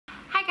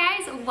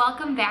guys,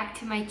 welcome back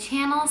to my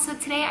channel. So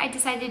today I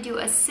decided to do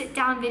a sit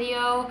down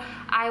video.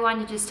 I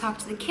wanted to just talk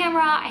to the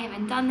camera. I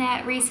haven't done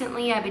that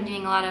recently. I've been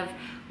doing a lot of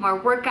more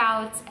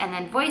workouts and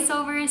then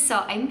voiceovers, so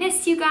I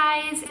missed you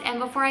guys. And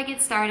before I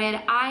get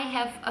started, I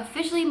have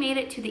officially made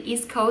it to the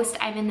East Coast.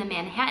 I'm in the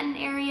Manhattan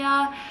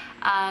area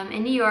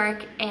in New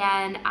York,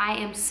 and I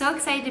am so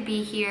excited to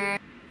be here.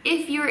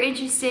 If you're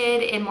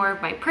interested in more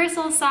of my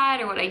personal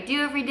side or what I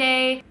do every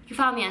day, you can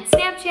follow me on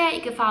Snapchat,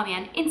 you can follow me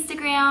on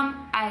Instagram.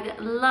 I'd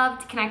love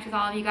to connect with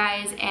all of you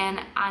guys. And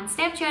on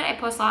Snapchat, I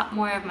post a lot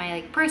more of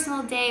my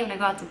personal day when I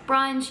go out to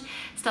brunch,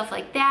 stuff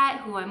like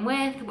that, who I'm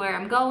with, where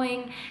I'm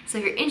going. So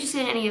if you're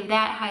interested in any of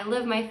that, how I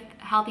live my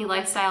healthy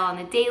lifestyle on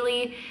the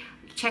daily,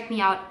 check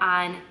me out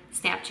on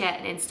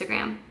Snapchat and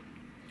Instagram.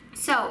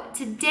 So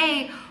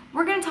today,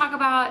 we're gonna talk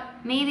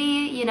about maybe,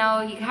 you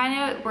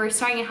were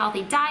starting a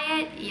healthy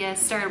diet, you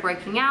started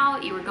working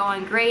out, you were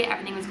going great,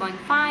 everything was going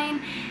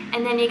fine,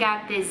 and then you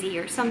got busy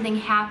or something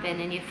happened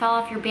and you fell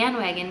off your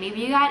bandwagon. Maybe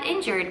you got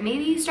injured,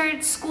 maybe you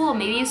started school,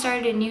 maybe you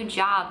started a new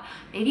job,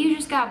 maybe you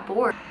just got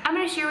bored. I'm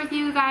gonna share with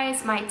you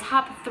guys my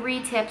top 3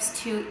 tips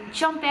to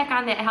jump back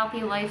on that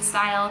healthy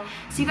lifestyle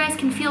so you guys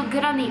can feel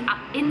good on the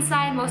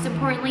inside, most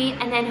importantly,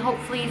 and then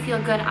hopefully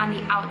feel good on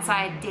the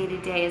outside day to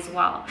day as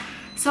well.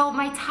 So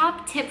my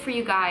top tip for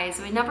you guys,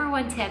 my number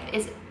 1 tip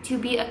is to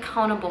be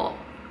accountable.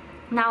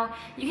 Now,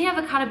 you can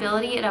have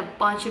accountability in a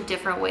bunch of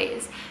different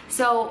ways.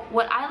 So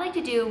what I like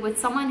to do with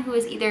someone who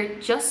is either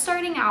just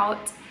starting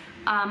out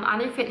on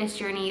their fitness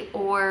journey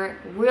or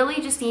really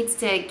just needs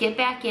to get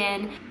back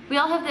in, we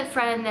all have that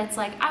friend that's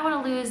like, I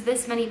want to lose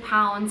this many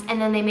pounds, and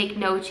then they make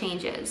no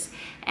changes.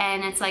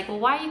 And it's like, well,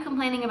 why are you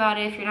complaining about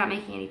it if you're not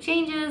making any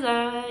changes?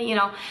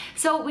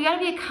 So we got to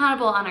be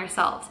accountable on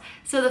ourselves.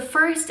 So the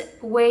first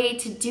way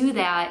to do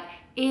that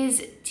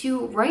is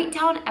to write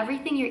down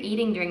everything you're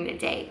eating during the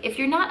day. If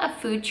you're not a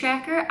food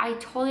tracker, I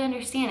totally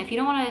understand. If you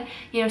don't want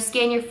to,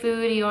 scan your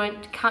food, you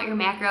want to count your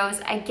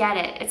macros, I get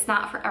it. It's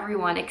not for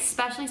everyone,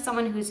 especially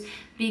someone who's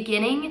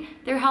beginning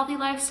their healthy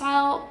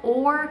lifestyle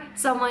or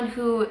someone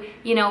who,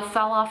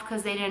 fell off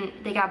because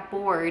they got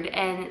bored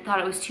and thought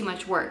it was too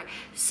much work.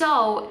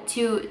 So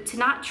to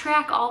not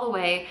track all the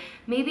way,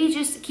 maybe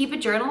just keep a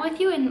journal with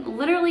you and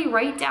literally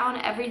write down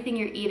everything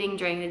you're eating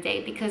during the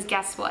day, because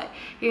guess what?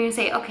 You're gonna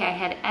say, okay, I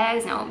had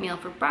eggs and oatmeal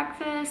for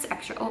breakfast,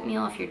 extra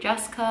oatmeal if you're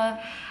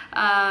Jessica.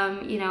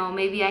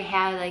 Maybe I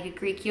had like a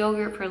Greek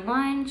yogurt for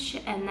lunch,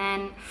 and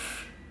then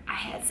I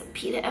had some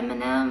pita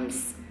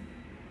M&Ms.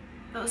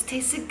 Those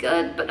tasted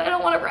good, but I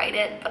don't want to write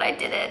it, but I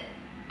did it.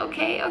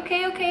 Okay.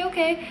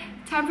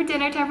 Time for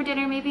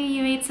dinner. Maybe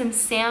you ate some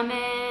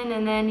salmon,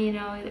 and then,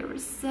 there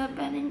was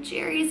Ben &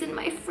 Jerry's in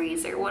my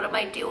freezer. What am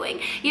I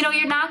doing?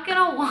 You're not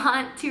gonna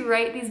want to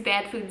write these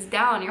bad foods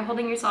down. You're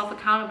holding yourself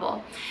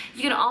accountable.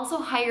 You can also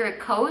hire a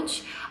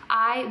coach.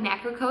 I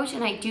macro coach,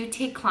 and I do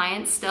take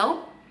clients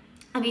still.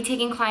 I'll be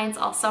taking clients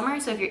all summer,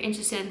 so if you're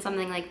interested in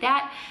something like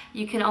that,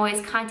 you can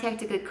always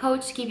contact a good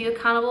coach to keep you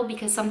accountable,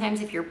 because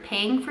sometimes if you're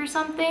paying for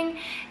something,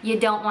 you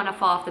don't want to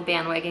fall off the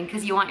bandwagon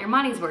because you want your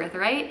money's worth,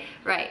 right?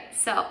 Right,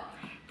 so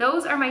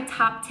those are my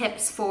top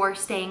tips for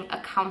staying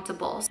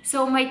accountable.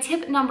 So my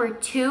tip number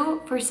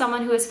 2 for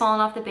someone who has fallen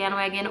off the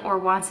bandwagon or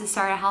wants to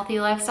start a healthy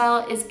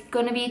lifestyle is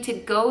gonna be to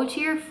go to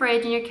your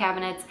fridge and your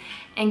cabinets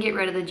and get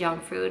rid of the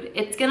junk food.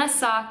 It's gonna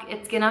suck,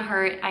 it's gonna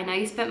hurt. I know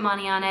you spent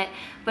money on it,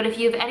 but if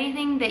you have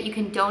anything that you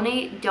can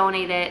donate,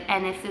 donate it.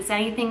 And if there's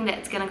anything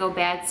that's gonna go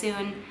bad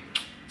soon,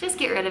 just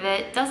get rid of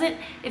it.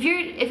 If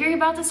you're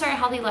about to start a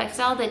healthy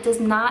lifestyle, that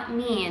does not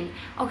mean,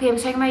 okay, I'm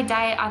starting my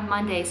diet on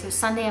Monday, so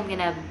Sunday I'm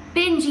gonna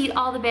binge eat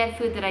all the bad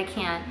food that I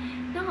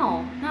can.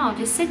 No,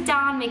 just sit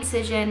down, make a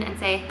decision, and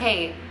say,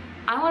 hey,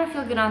 I want to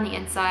feel good on the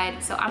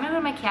inside, so I'm gonna go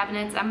to my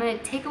cabinets, I'm gonna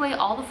take away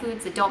all the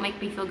foods that don't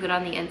make me feel good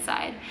on the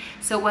inside.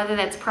 So whether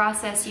that's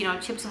processed,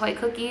 Chips Ahoy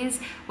cookies,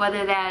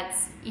 whether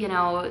that's,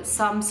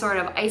 some sort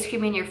of ice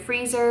cream in your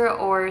freezer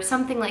or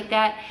something like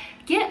that,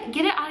 get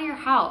it out of your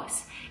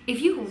house.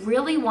 If you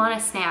really want a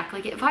snack,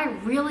 like if I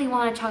really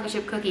want a chocolate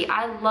chip cookie,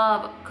 I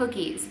love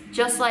cookies,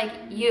 just like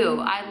you,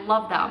 I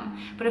love them.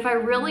 But if I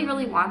really,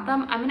 really want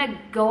them, I'm gonna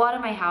go out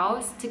of my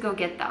house to go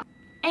get them.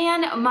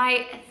 And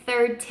my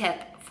 3rd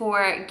tip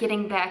for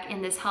getting back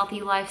in this healthy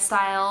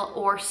lifestyle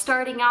or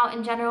starting out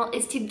in general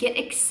is to get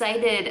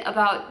excited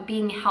about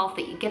being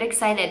healthy. Get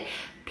excited.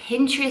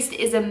 Pinterest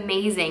is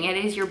amazing. It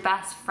is your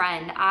best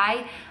friend.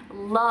 I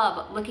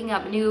love looking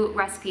up new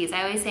recipes.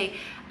 I always say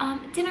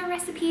dinner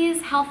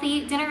recipes,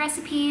 healthy dinner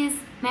recipes,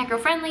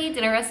 macro-friendly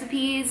dinner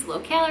recipes,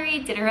 low-calorie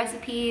dinner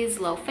recipes,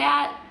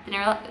 low-fat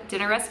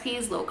dinner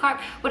recipes, low-carb,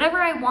 whatever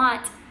I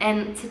want,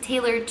 and to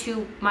tailor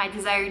to my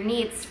desired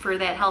needs for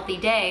that healthy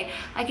day.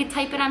 I could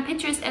type it on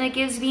Pinterest and it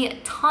gives me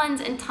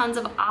tons and tons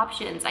of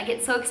options. I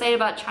get so excited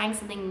about trying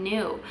something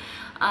new.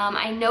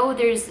 I know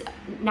there's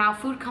now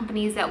food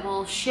companies that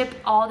will ship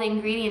all the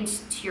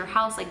ingredients to your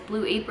house, like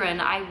Blue Apron.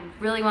 I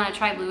really want to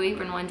try Blue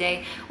Apron one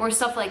day, or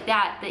stuff like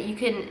that you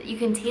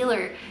can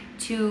tailor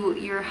to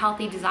your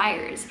healthy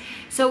desires.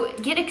 So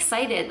get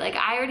excited. Like,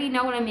 I already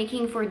know what I'm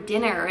making for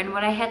dinner and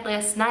what I had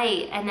last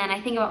night, and then I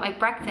think about my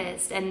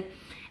breakfast, and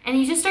And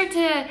you just start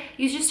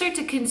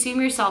to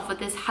consume yourself with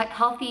this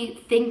healthy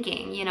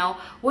thinking, you know,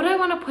 what do I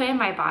want to put in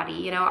my body?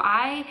 You know,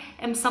 I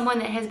am someone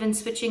that has been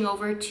switching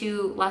over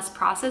to less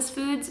processed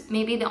foods.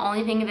 Maybe the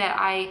only thing that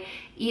I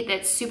eat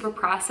that's super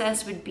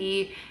processed would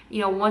be,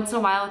 you know, once in a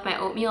while with my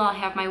oatmeal, I'll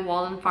have my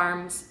Walden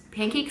Farms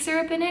pancake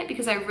syrup in it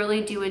because I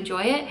really do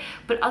enjoy it.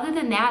 But other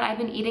than that, I've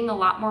been eating a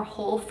lot more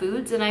whole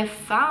foods, and I've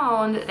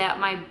found that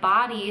my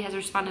body has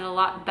responded a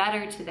lot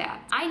better to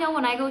that. I know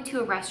when I go to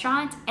a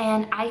restaurant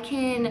and I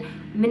can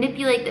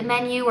manipulate the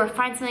menu or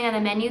find something on the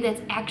menu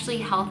that's actually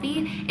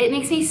healthy, it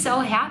makes me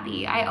so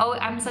happy.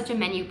 I'm such a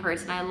menu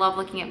person. I love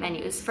looking at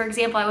menus. For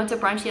example, I went to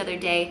brunch the other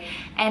day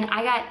and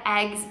I got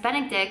eggs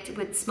Benedict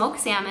with smoked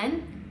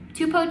salmon,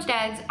 2 poached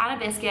eggs on a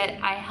biscuit.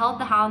 I held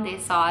the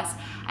hollandaise sauce.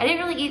 I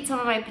didn't really eat some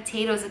of my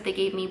potatoes that they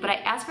gave me, but I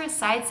asked for a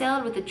side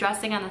salad with the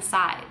dressing on the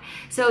side.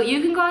 So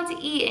you can go out to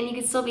eat and you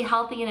can still be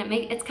healthy, and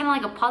it's kind of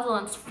like a puzzle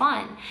and it's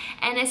fun.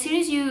 And as soon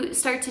as you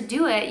start to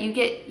do it, you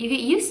get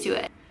used to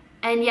it.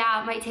 And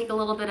yeah, it might take a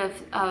little bit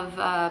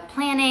of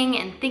planning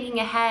and thinking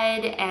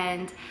ahead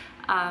and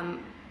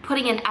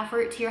putting an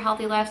effort to your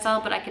healthy lifestyle,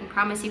 but I can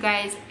promise you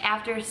guys,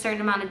 after a certain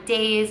amount of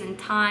days and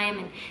time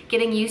and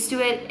getting used to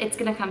it, it's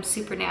gonna come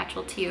super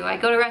natural to you. I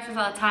go to restaurants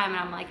all the time and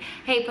I'm like,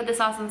 hey, put the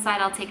sauce on the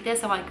side, I'll take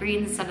this, I want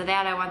greens instead of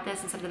that, I want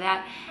this instead of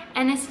that.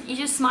 And you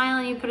just smile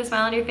and you put a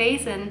smile on your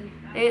face and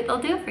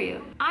they'll do it for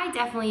you. I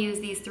definitely use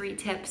these 3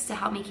 tips to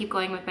help me keep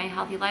going with my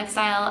healthy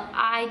lifestyle.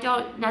 I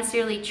don't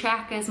necessarily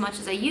track as much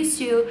as I used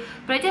to,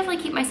 but I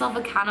definitely keep myself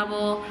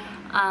accountable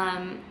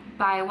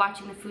by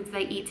watching the foods that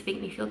I eat to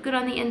make me feel good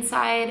on the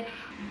inside.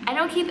 I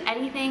don't keep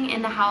anything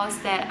in the house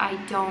that I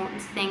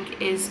don't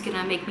think is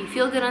gonna make me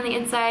feel good on the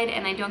inside,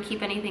 and I don't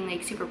keep anything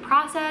like super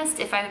processed.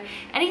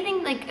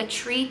 Anything like a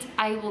treat,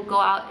 I will go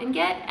out and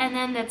get, and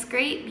then that's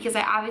great because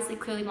I obviously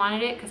clearly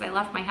wanted it because I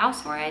left my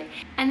house for it.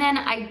 And then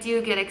I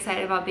do get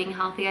excited about being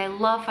healthy. I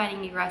love finding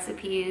new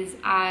recipes.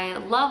 I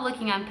love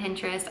looking on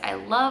Pinterest. I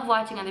love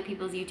watching other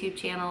people's YouTube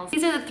channels.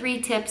 These are the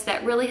 3 tips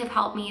that really have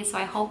helped me, so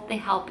I hope they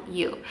help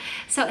you.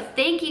 So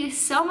thank you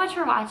so much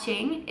for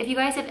watching. If you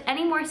guys have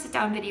any more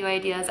sit-down video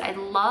ideas, I'd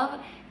love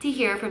to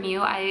hear from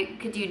you. I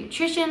could do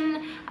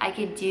nutrition, I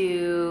could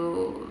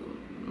do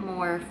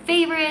more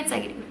favorites,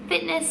 I could do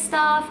fitness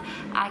stuff,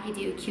 I could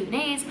do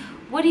Q&As.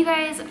 What do you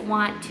guys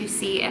want to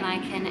see? And I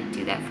can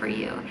do that for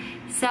you.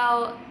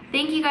 So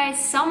thank you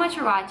guys so much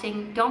for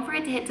watching. Don't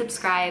forget to hit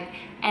subscribe,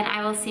 and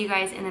I will see you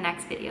guys in the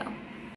next video.